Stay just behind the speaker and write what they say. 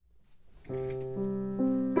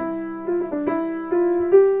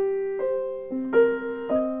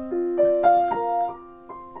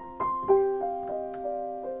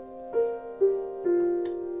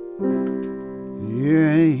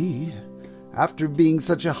after being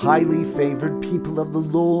such a highly favored people of the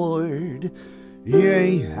Lord,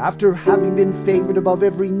 yea, after having been favored above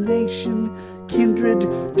every nation, kindred,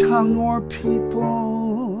 tongue, or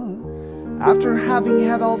people, after having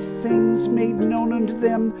had all things made known unto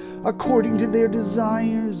them according to their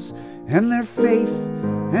desires, and their faith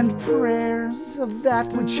and prayers of that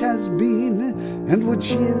which has been, and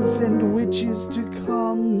which is, and which is to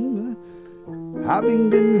come,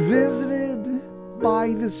 having been visited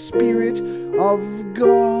by the Spirit of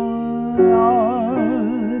God,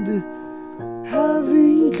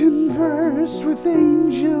 having conversed with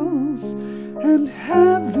angels, and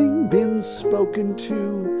having been spoken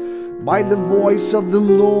to by the voice of the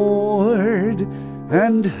Lord,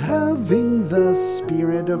 and having the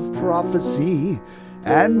spirit of prophecy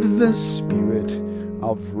and the spirit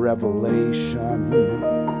of revelation,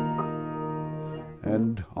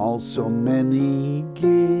 and also many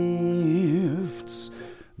gifts,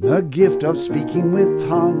 the gift of speaking with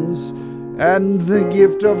tongues, and the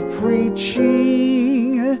gift of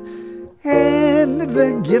preaching, and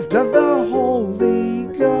the gift of the Holy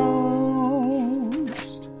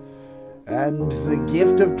Ghost, and the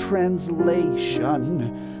gift of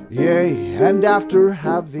translation, yea, and after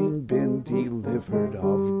having been delivered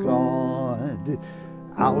of God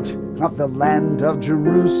out of the land of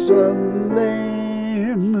Jerusalem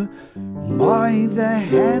by the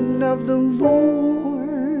hand of the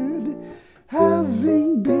Lord,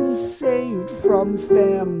 having been saved from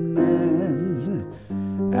famine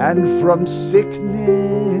and from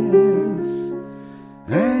sickness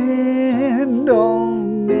and all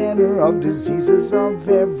manner of diseases of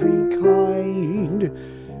every kind,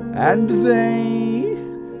 and they,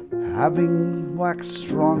 having waxed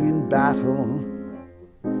strong in battle,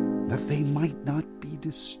 that they might not be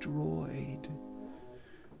destroyed,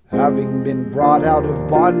 having been brought out of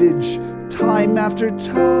bondage time after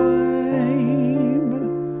time,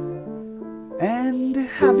 and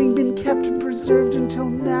having been kept and preserved until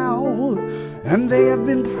now, and they have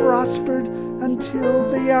been prospered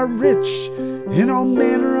until they are rich in all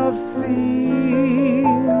manner of things,